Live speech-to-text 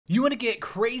You want to get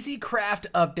Crazy Craft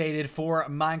updated for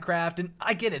Minecraft, and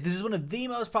I get it. This is one of the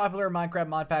most popular Minecraft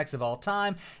mod packs of all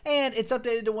time, and it's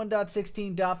updated to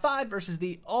 1.16.5 versus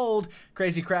the old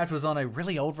Crazy Craft was on a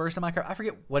really old version of Minecraft. I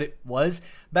forget what it was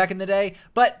back in the day,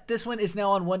 but this one is now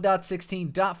on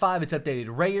 1.16.5. It's updated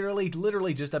regularly,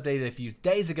 literally just updated a few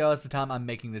days ago. That's the time I'm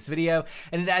making this video,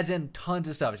 and it adds in tons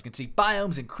of stuff. As you can see,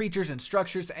 biomes and creatures and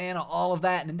structures and all of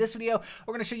that. And in this video,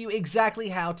 we're going to show you exactly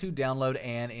how to download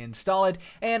and install it.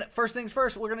 And first things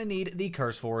first, we're going to need the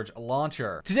CurseForge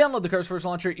launcher. To download the CurseForge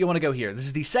launcher, you want to go here. This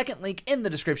is the second link in the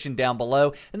description down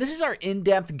below, and this is our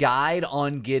in-depth guide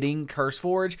on getting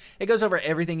CurseForge. It goes over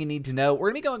everything you need to know. We're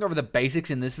going to be going over the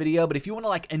basics in this video, but if you want to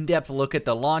like in-depth look at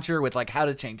the launcher with like how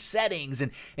to change settings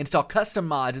and install custom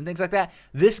mods and things like that,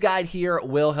 this guide here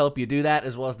will help you do that,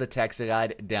 as well as the text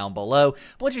guide down below.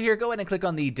 But once you're here, go ahead and click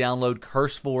on the download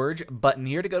CurseForge button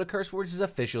here to go to CurseForge's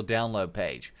official download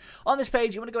page. On this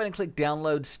page, you want to go ahead and click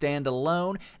download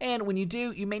standalone, and when you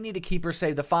do, you may need to keep or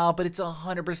save the file, but it's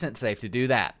 100% safe to do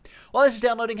that. While this is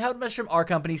downloading, how to mesh from our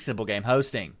company,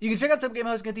 SimpleGameHosting. You can check out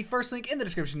SimpleGameHosting at the first link in the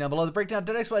description down below, the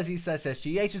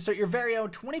breakdown.xyz/SGH, and start your very own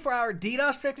 24-hour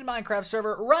DDoS protected Minecraft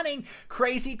server running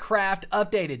Crazy Craft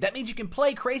Updated. That means you can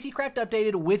play Crazy Craft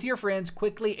Updated with your friends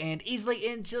quickly and easily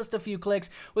in just a few clicks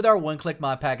with our one-click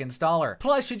modpack installer.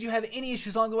 Plus, should you have any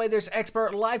issues along the way, there's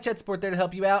expert live chat support there to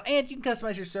help you out, and you can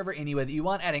customize your server any way that you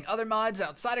want, adding other mods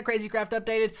outside of Crazy Craft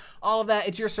Updated. All of that,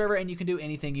 it's your server, and you can do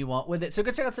anything you want with it. So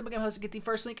go check out SimpleGameHosting, get the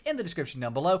first link in the description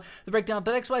down below, the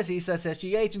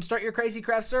breakdown.xyz/SGH, and start your Crazy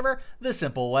Craft server the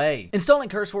simple way. Installing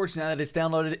CurseForge now that it's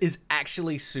downloaded is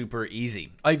actually super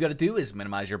easy. All you've got to do is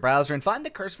minimize your browser and find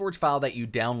the CurseForge file that you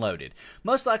downloaded.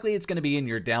 Most likely it's going to be in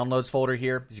your downloads folder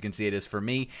here. As you can see, it is for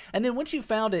me. And then once you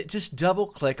found it, just double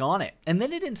click on it, and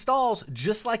then it installs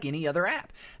just like any other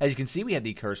app. As you can see, we have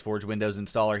the CurseForge Windows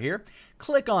installer here.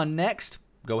 Click on Next.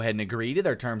 Go ahead and agree to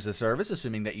their terms of service,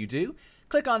 assuming that you do.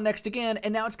 Click on Next again,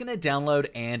 and now it's going to download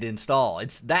and install.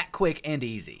 It's that quick and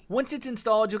easy. Once it's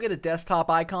installed, you'll get a desktop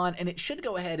icon, and it should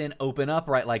go ahead and open up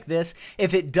right like this.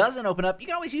 If it doesn't open up, you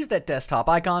can always use that desktop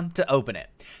icon to open it.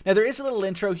 Now, there is a little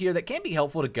intro here that can be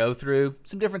helpful to go through.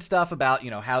 Some different stuff about,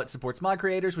 how it supports mod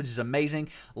creators, which is amazing.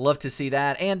 Love to see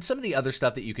that, and some of the other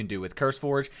stuff that you can do with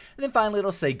CurseForge. And then finally,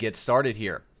 it'll say Get Started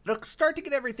here. It'll start to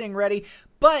get everything ready,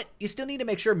 but you still need to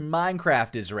make sure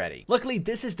Minecraft is ready. Luckily,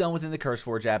 this is done within the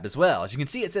CurseForge app as well. As you can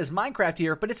see, it says Minecraft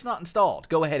here, but it's not installed.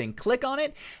 Go ahead and click on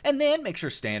it, and then make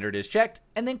sure Standard is checked,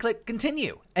 and then click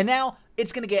Continue. And now,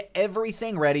 it's going to get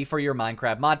everything ready for your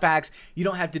Minecraft mod packs. You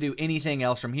don't have to do anything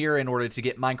else from here in order to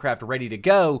get Minecraft ready to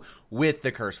go with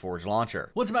the CurseForge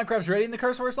launcher. Once Minecraft's ready in the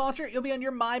CurseForge launcher, you'll be on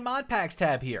your My Modpacks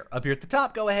tab here. Up here at the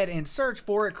top, go ahead and search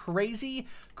for Crazy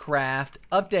Craft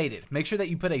Updated. Make sure that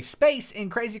you put a space in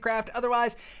Crazy Craft,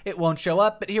 otherwise it won't show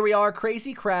up. But here we are,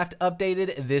 Crazy Craft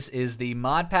Updated. This is the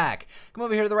mod pack. Come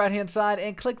over here to the right hand side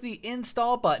and click the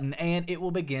install button, and it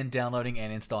will begin downloading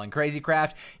and installing Crazy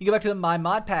Craft. You go back to the My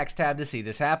Modpacks tab to see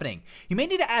this happening. You may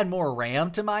need to add more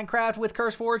RAM to Minecraft with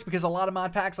CurseForge because a lot of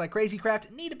mod packs like Crazy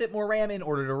Craft need a bit more RAM in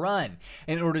order to run.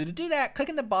 And in order to do that, click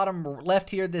in the bottom left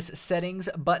here, this settings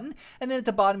button, and then at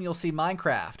the bottom you'll see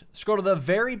Minecraft. Scroll to the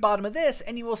very bottom of this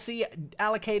and you will see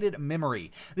allocated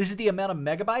memory. This is the amount of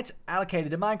megabytes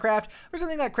allocated to Minecraft. For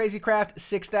something like Crazy Craft,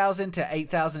 6,000 to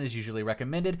 8,000 is usually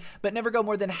recommended, but never go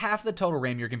more than half the total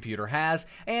RAM your computer has.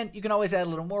 And you can always add a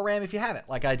little more RAM if you have it,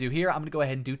 like I do here. I'm going to go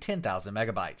ahead and do 10,000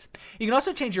 megabytes. You can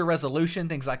also change your resolution,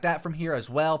 things like that from here as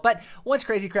well. But once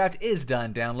Crazy Craft is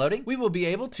done downloading, we will be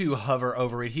able to hover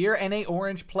over it here, and an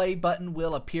orange play button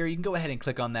will appear. You can go ahead and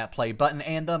click on that play button,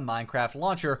 and the Minecraft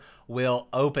launcher will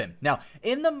open. Now,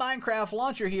 in the Minecraft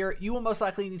launcher here, you will most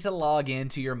likely need to log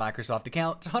into your Microsoft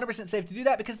account. It's 100% safe to do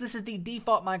that because this is the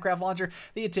default Minecraft launcher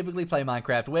that you typically play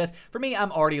Minecraft with. For me,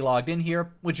 I'm already logged in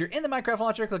here. Once you're in the Minecraft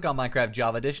launcher, click on Minecraft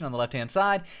Java Edition on the left-hand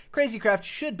side. Crazy Craft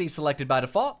should be selected by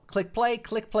default. Click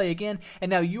play again, and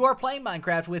now you are playing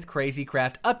Minecraft with Crazy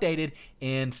Craft Updated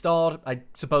installed. I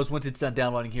suppose once it's done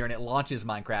downloading here and it launches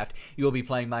Minecraft, you will be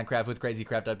playing Minecraft with Crazy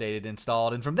Craft Updated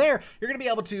installed, and from there, you're going to be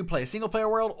able to play a single player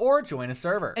world or join a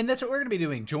server. And that's what we're going to be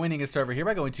doing, joining a server here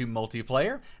by going to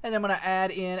multiplayer, and then I'm going to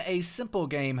add in a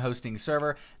SimpleGameHosting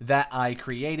server that I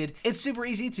created. It's super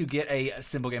easy to get a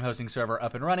SimpleGameHosting server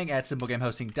up and running at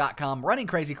simplegamehosting.com running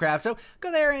Crazy Craft, so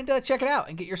go there and check it out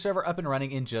and get your server up and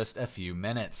running in just a few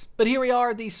minutes. But here we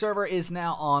are, the server is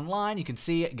now online. You can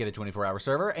see it, get a 24-hour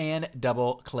server, and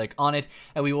double click on it,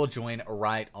 and we will join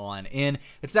right on in.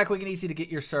 It's that quick and easy to get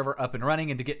your server up and running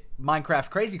and to get Minecraft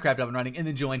Crazy Craft up and running, and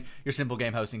then join your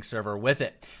SimpleGameHosting server with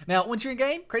it. Now, once you're in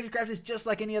game, Crazy Craft is just just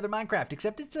like any other Minecraft,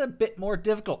 except it's a bit more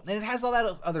difficult. And it has all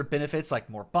that other benefits like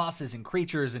more bosses and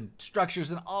creatures and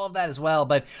structures and all of that as well.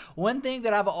 But one thing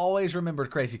that I've always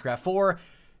remembered CrazyCraft for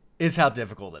is how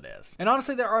difficult it is. And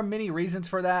honestly, there are many reasons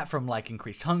for that, from like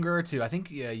increased hunger to I think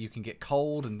you can get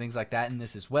cold and things like that in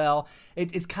this as well.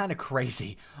 It's kind of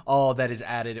crazy all that is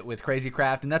added with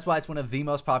CrazyCraft, and that's why it's one of the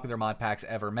most popular mod packs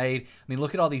ever made. I mean,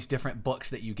 look at all these different books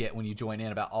that you get when you join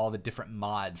in about all the different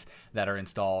mods that are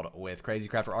installed with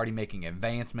CrazyCraft. We're already making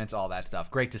advancements, all that stuff.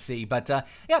 Great to see. But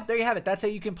yeah, there you have it. That's how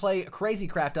you can play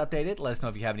CrazyCraft Updated. Let us know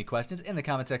if you have any questions in the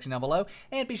comment section down below,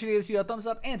 and be sure to give us a thumbs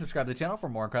up and subscribe to the channel for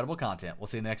more incredible content. We'll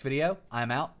see you in the next video.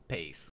 I'm out. Peace.